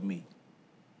restored me.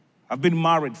 I've been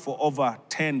married for over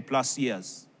 10 plus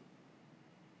years.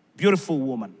 Beautiful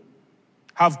woman.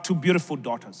 Have 2 beautiful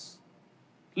daughters.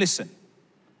 Listen,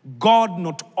 God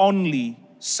not only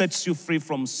sets you free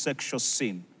from sexual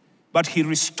sin, but He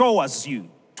restores you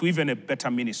to even a better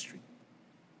ministry.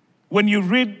 When you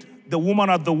read the woman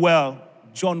at the well,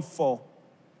 John 4,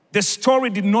 the story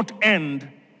did not end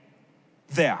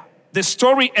there. The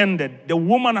story ended. The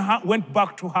woman went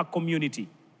back to her community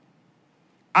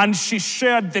and she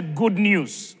shared the good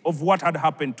news of what had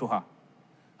happened to her.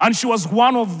 And she was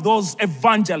one of those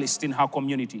evangelists in her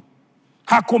community.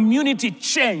 Her community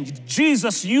changed.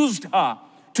 Jesus used her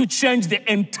to change the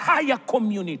entire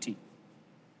community.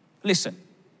 Listen,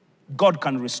 God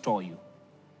can restore you.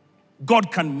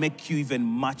 God can make you even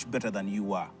much better than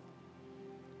you are.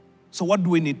 So what do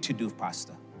we need to do,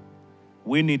 Pastor?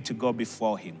 We need to go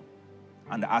before Him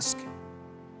and ask Him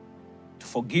to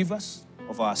forgive us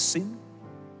of our sin,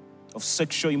 of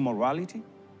sexual immorality,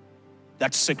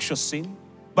 that sexual sin,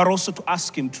 but also to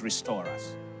ask Him to restore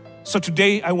us. So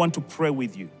today I want to pray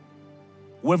with you.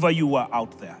 Whoever you are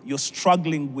out there, you're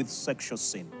struggling with sexual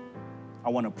sin, I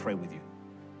want to pray with you.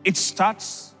 It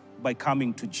starts by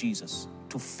coming to Jesus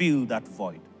to fill that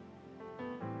void.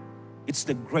 It's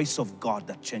the grace of God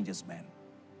that changes man.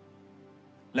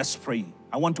 Let's pray.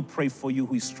 I want to pray for you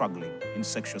who is struggling in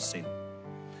sexual sin.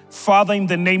 Father, in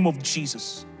the name of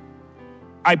Jesus,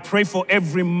 I pray for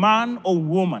every man or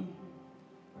woman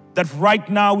that right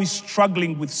now is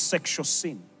struggling with sexual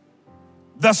sin.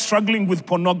 They're struggling with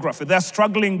pornography. They're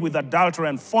struggling with adultery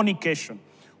and fornication,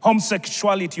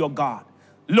 homosexuality, oh God.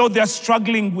 Lord, they're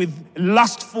struggling with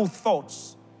lustful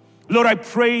thoughts. Lord, I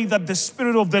pray that the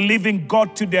Spirit of the living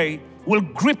God today will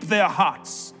grip their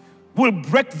hearts, will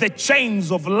break the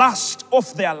chains of lust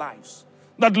off their lives.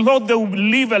 That, Lord, they will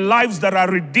live lives that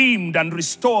are redeemed and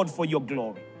restored for your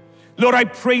glory. Lord, I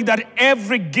pray that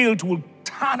every guilt will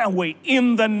turn away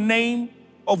in the name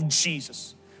of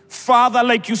Jesus. Father,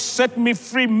 like you set me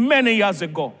free many years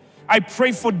ago, I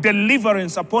pray for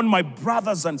deliverance upon my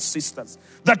brothers and sisters,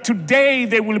 that today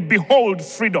they will behold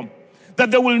freedom,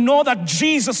 that they will know that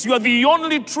Jesus, you are the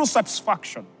only true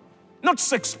satisfaction, not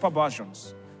sex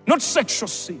perversions, not sexual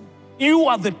sin. You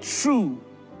are the true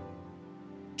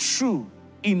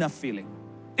inner feeling.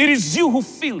 It is you who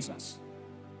fills us.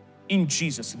 In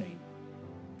Jesus' name,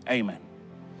 amen.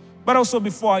 But also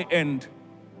before I end,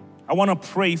 I want to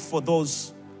pray for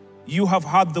those you have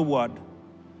heard the word.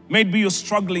 Maybe you're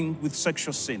struggling with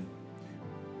sexual sin,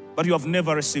 but you have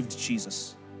never received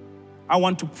Jesus. I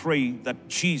want to pray that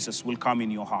Jesus will come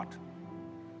in your heart.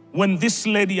 When this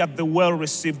lady at the well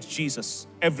received Jesus,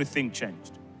 everything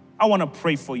changed. I want to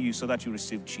pray for you so that you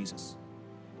receive Jesus.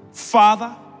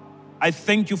 Father, I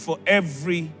thank you for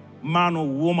every man or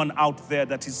woman out there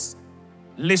that is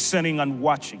listening and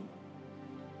watching,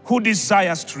 who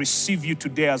desires to receive you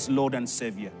today as Lord and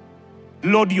Savior.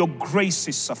 Lord, your grace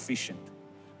is sufficient.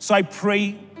 So I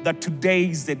pray that today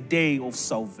is the day of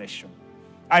salvation.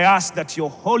 I ask that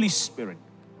your Holy Spirit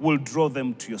will draw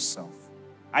them to yourself.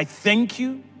 I thank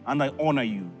you and I honor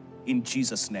you in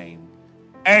Jesus' name.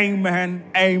 Amen,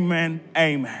 amen,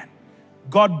 amen.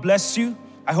 God bless you.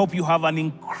 I hope you have an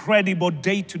incredible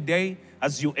day today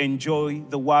as you enjoy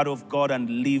the Word of God and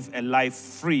live a life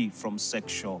free from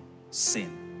sexual sin.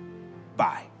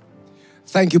 Bye.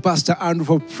 Thank you, Pastor Andrew,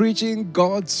 for preaching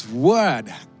God's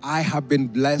word. I have been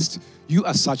blessed. You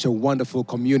are such a wonderful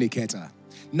communicator.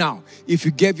 Now, if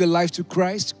you gave your life to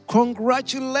Christ,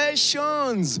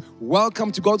 congratulations.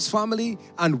 Welcome to God's family,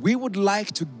 and we would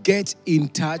like to get in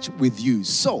touch with you.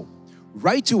 So,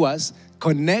 write to us,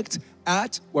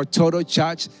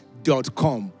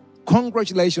 connect@watotochurch.com.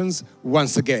 Congratulations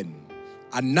once again.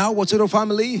 And now, Watoto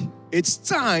family, it's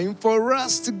time for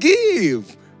us to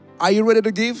give. Are you ready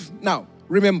to give? Now,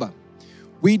 remember,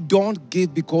 we don't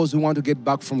give because we want to get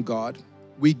back from God.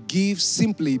 We give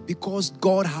simply because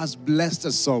God has blessed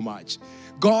us so much.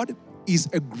 God is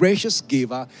a gracious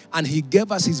giver, and He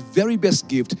gave us His very best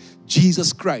gift,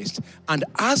 Jesus Christ. And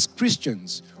as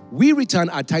Christians, we return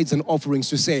our tithes and offerings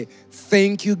to say,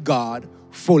 thank you, God,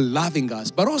 for loving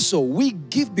us. But also, we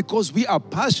give because we are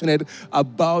passionate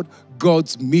about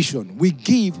God's mission. We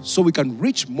give so we can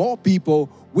reach more people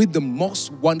with the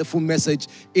most wonderful message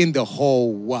in the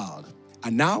whole world.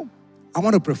 And now, I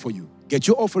want to pray for you. Get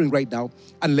your offering right now,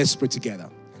 and let's pray together.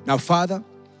 Now, Father,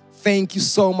 thank you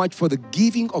so much for the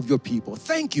giving of your people.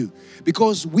 Thank you,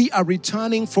 because we are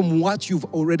returning from what you've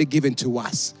already given to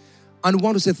us. And we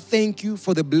want to say thank you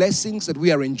for the blessings that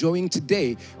we are enjoying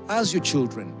today as your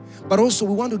children. But also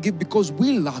we want to give because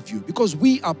we love you, because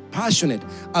we are passionate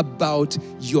about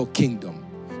your kingdom.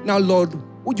 Now, Lord,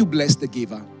 would you bless the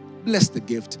giver, bless the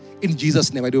gift. In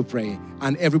Jesus' name I do pray.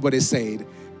 And everybody said,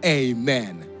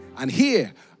 amen. And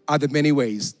here are the many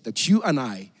ways that you and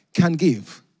I can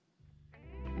give.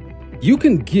 You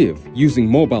can give using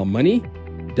mobile money,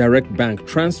 direct bank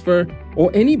transfer, or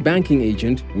any banking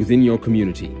agent within your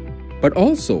community. But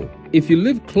also, if you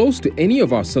live close to any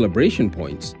of our celebration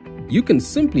points, you can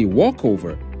simply walk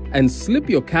over and slip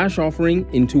your cash offering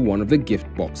into one of the gift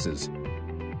boxes.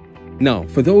 Now,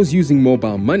 for those using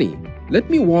mobile money,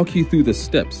 let me walk you through the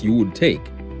steps you would take.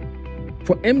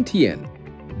 For MTN,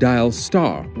 dial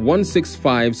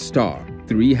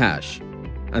 *165*3#,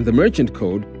 and the merchant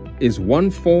code is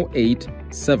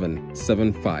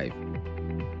 148775.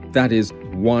 That is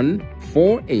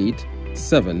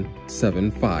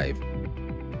 148775.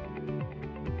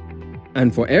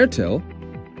 And for Airtel,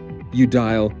 you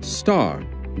dial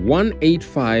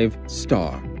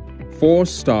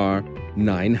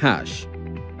 *185*4*9#,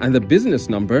 and the business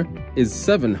number is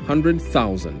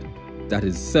 700,000. That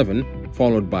is 7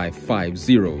 followed by 5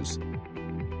 zeros.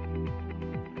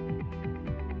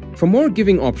 For more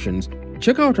giving options,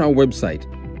 check out our website,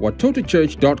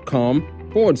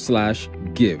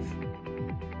 watotochurch.com/give.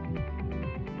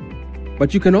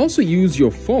 But you can also use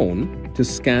your phone to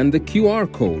scan the QR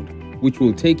code, which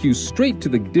will take you straight to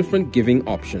the different giving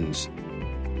options.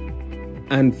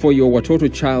 And for your Watoto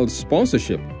Child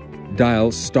sponsorship,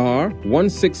 dial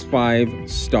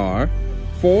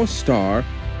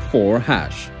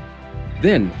 *165*4*4#.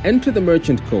 Then enter the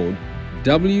merchant code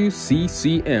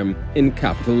WCCM in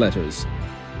capital letters.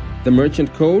 The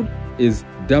merchant code is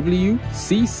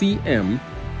WCCM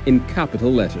in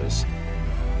capital letters.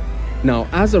 Now,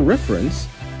 as a reference,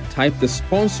 type the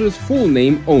sponsor's full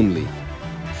name only.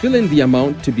 Fill in the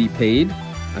amount to be paid,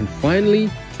 and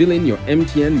finally, fill in your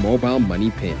MTN mobile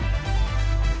money PIN.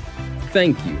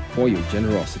 Thank you for your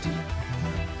generosity.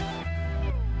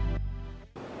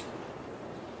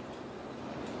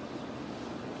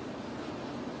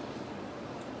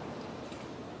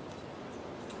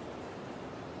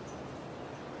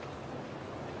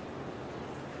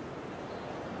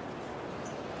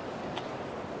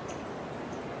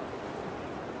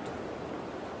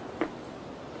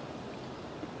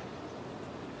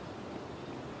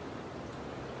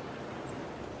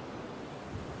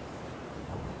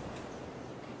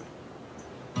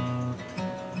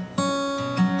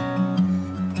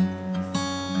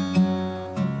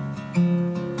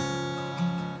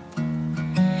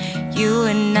 You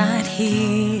are not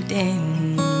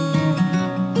hidden.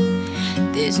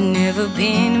 There's never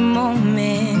been a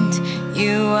moment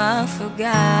you are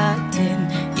forgotten.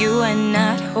 You are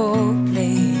not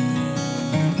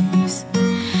hopeless.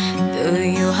 Though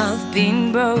you have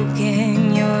been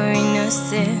broken, your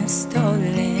innocence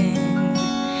stolen,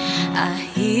 I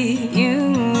hear you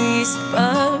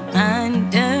whisper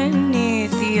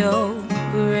underneath your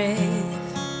breath.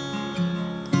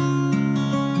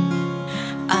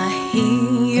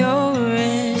 Your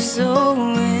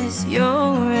SOS,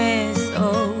 your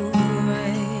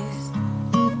SOS.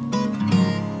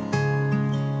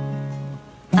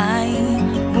 I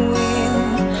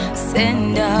will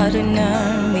send out an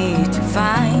army to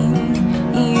find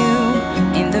you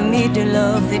in the middle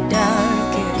of the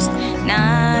darkest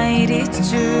night. It's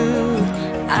true,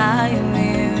 I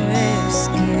will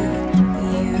rescue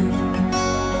you.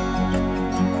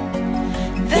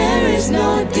 There is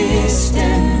no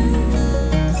distance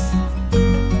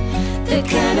that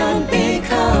cannot be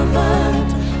covered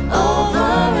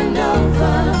over and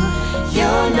over.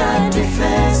 You're not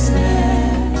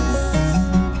defenseless.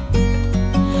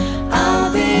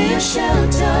 I'll be your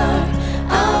shelter,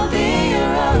 I'll be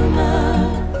your armor.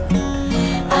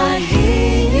 I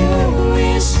hear you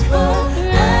whisper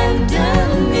and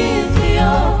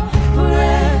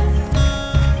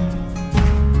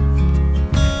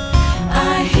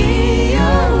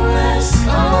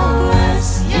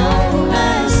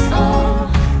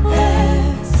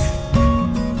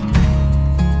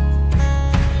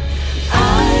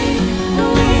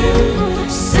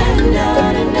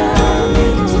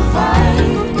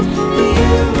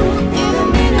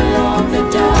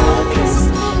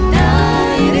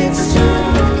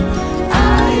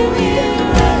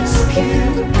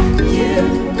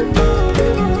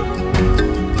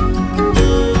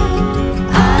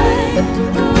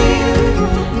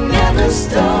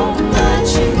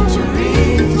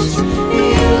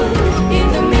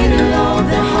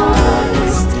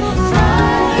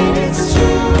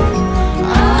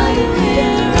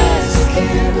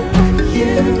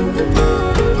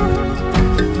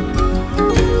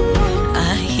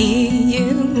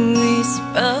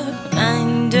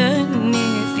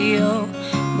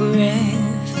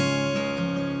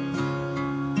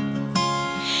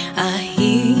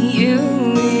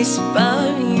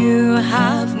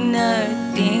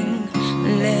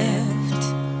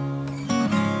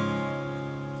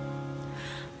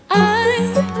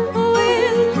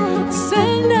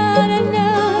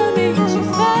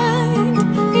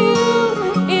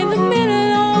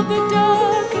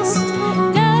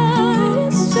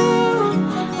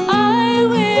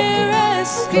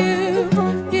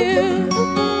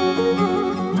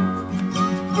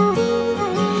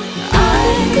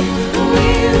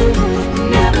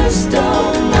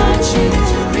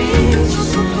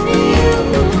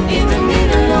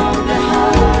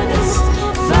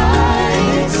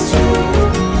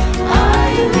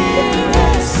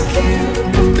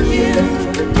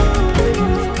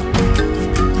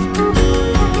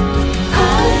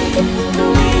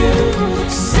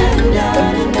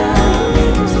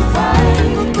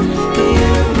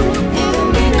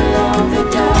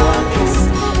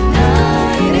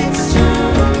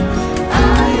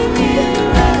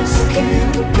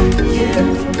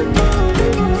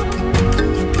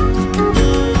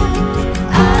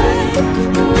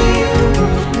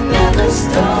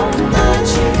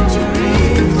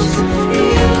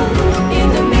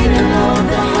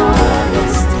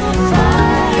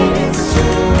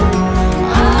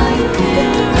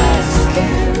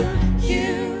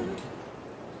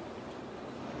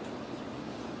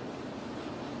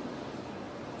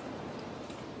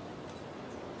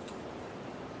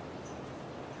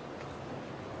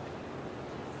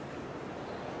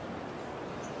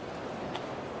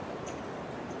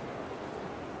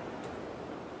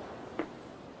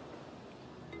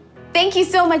Thank you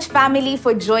so much, family,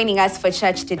 for joining us for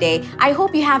church today. I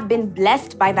hope you have been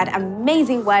blessed by that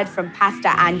amazing word from Pastor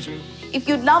Andrew. If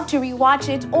you'd love to rewatch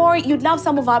it or you'd love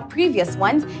some of our previous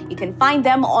ones, you can find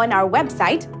them on our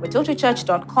website,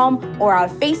 watotochurch.com, or our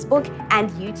Facebook and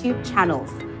YouTube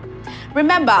channels.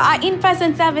 Remember, our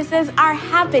in-person services are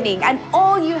happening, and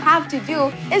all you have to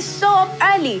do is show up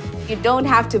early. You don't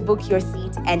have to book your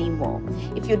seat anymore.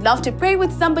 If you'd love to pray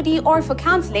with somebody or for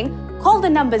counseling, call the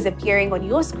numbers appearing on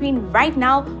your screen right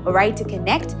now or write to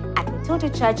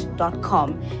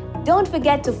connect@watotochurch.com. Don't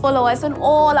forget to follow us on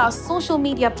all our social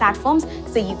media platforms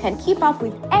so you can keep up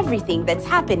with everything that's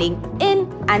happening in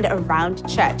and around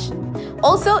church.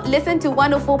 Also, listen to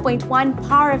 104.1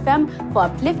 Power FM for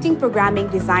uplifting programming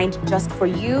designed just for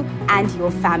you and your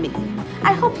family.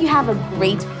 I hope you have a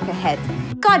great week ahead.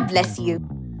 God bless you.